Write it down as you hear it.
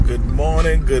Good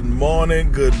morning, good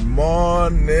morning, good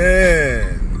morning.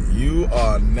 You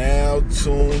are now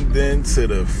tuned in to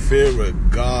the Fear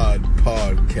of God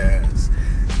podcast.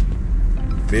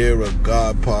 Fear of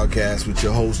God podcast with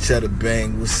your host, Cheddar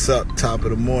Bang. What's up? Top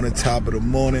of the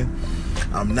morning.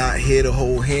 I'm not here to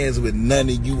hold hands with none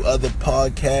of you other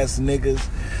podcast niggas.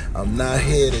 I'm not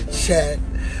here to chat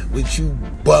with you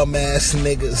bum ass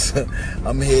niggas.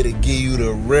 I'm here to give you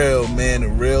the real, man, the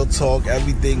real talk,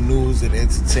 everything news and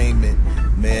entertainment.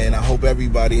 Man, I hope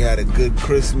everybody had a good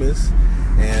Christmas,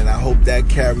 and I hope that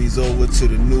carries over to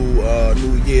the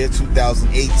new year,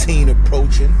 2018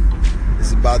 approaching.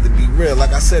 It's about to be real.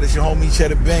 Like I said, it's your homie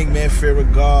Cheddar Bang, man, Fear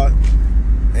of God.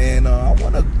 And I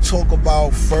want to talk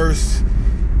about first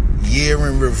year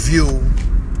in review,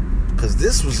 because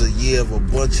this was a year of a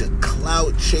bunch of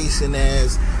clout chasing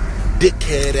ass,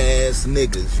 dickhead ass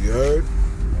niggas, you heard?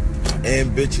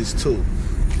 And bitches too.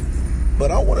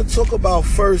 But I want to talk about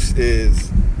first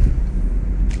is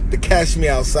the Cash Me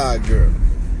Outside girl.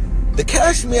 The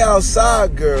Cash Me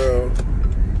Outside girl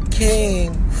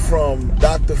came from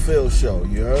Dr. Phil's show,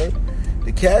 you heard?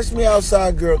 The Cash Me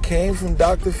Outside girl came from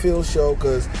Dr. Phil's show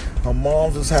because her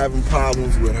mom was having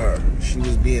problems with her. She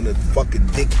was being a fucking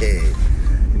dickhead.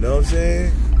 You know what I'm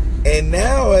saying? And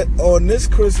now, on this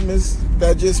Christmas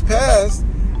that just passed,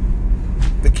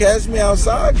 the Cash Me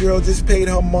Outside girl just paid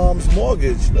her mom's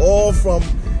mortgage, all from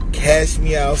Cash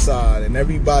Me Outside. And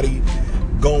everybody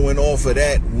going off of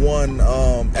that one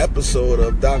episode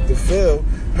of Dr. Phil,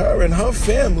 her and her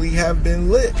family have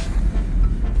been lit.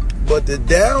 But the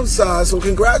downside, so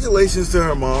congratulations to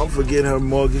her mom for getting her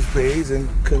mortgage paid, and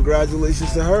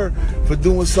congratulations to her for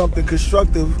doing something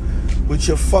constructive with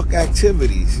your fuck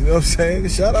activities. You know what I'm saying?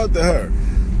 Shout out to her.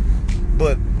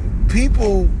 But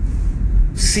people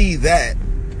see that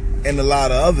and a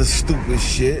lot of other stupid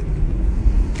shit,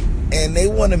 and they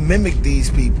want to mimic these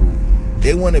people.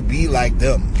 They want to be like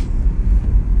them.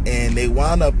 And they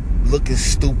wind up looking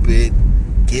stupid,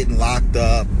 getting locked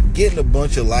up, getting a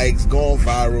bunch of likes, going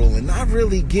viral, and not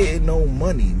really getting no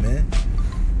money, man.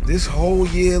 This whole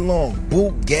year long,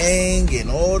 Book Gang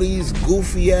and all these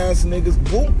goofy ass niggas.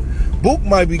 Book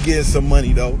might be getting some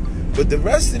money though, but the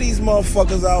rest of these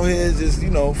motherfuckers out here is just,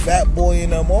 Fat Boy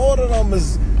and them. All of them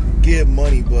is getting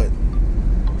money, but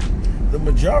the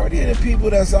majority of the people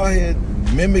that's out here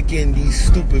mimicking these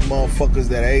stupid motherfuckers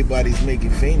that everybody's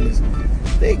making famous,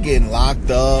 they getting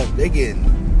locked up, they getting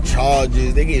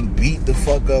charges, they getting beat the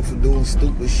fuck up for doing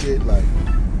stupid shit. Like,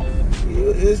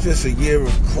 it's just a year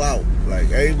of clout.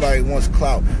 Like, everybody wants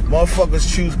clout. Motherfuckers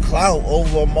choose clout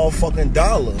over a motherfucking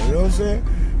dollar. You know what I'm saying?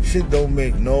 Shit don't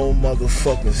make no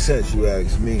motherfucking sense, you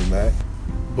ask me, man.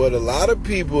 But a lot of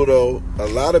people,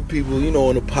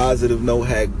 on a positive note,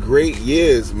 had great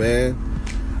years, man.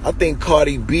 I think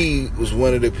Cardi B was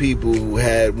one of the people who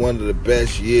had one of the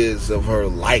best years of her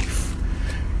life.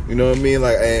 You know what I mean?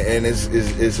 Like, and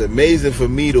it's amazing for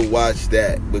me to watch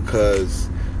that, because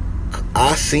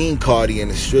I seen Cardi in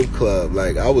the strip club.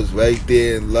 Like, I was right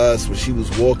there in Lust when she was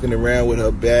walking around with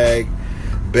her bag,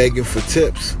 begging for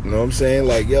tips. You know what I'm saying?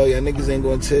 Like, y'all niggas ain't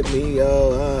gonna tip me.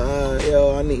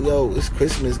 It's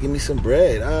Christmas, give me some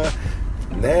bread.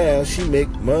 Now she make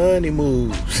money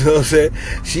moves. You know what I'm saying?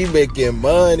 She making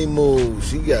money moves.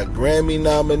 She got Grammy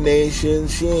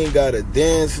nominations. She ain't gotta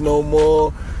dance no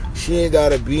more. She ain't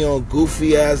gotta be on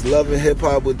goofy ass Love and Hip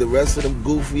Hop with the rest of them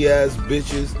goofy ass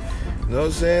bitches. You know what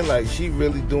I'm saying? Like, she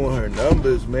really doing her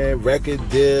numbers, man. Record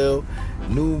deal,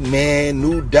 new man,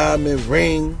 new diamond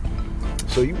ring.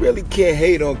 So you really can't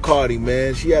hate on Cardi,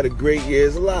 man. She had a great year.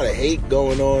 There's a lot of hate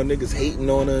going on. Niggas hating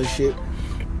on her and shit.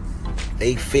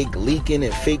 They fake leaking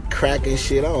and fake cracking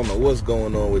shit. I don't know what's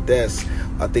going on with that.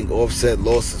 I think Offset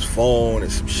lost his phone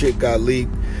and some shit got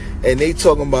leaked. And they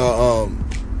talking about,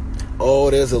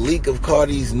 there's a leak of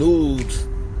Cardi's nudes.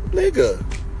 Nigga,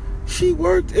 she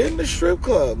worked in the strip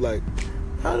club. Like,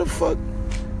 how the fuck?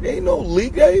 There ain't no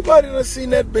leak. Everybody done seen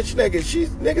that bitch naked.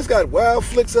 Niggas got wild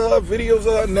flicks of her, videos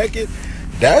of her naked.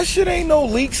 That shit ain't no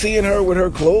leak, seeing her with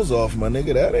her clothes off, my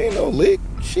nigga. That ain't no leak.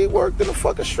 She worked in a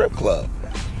fucking strip club.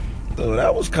 So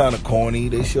that was kind of corny.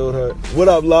 They showed her, what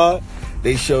up, Lord?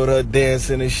 They showed her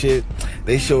dancing and shit.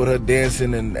 They showed her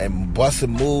dancing and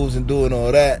busting moves and doing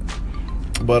all that.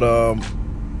 But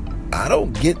I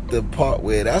don't get the part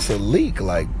where that's a leak.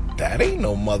 Like, that ain't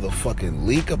no motherfucking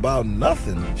leak about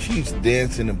nothing. She's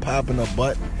dancing and popping her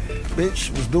butt.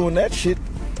 Bitch was doing that shit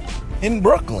in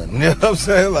Brooklyn. You know what I'm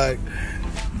saying? Like,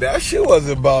 that shit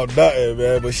wasn't about nothing,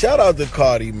 man. But shout out to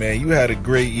Cardi, man. You had a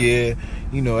great year.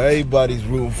 Everybody's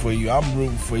rooting for you. I'm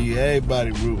rooting for you.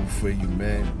 Everybody rooting for you,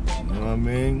 man. You know what I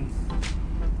mean?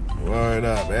 Word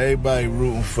up. Everybody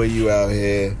rooting for you out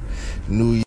here. New Year.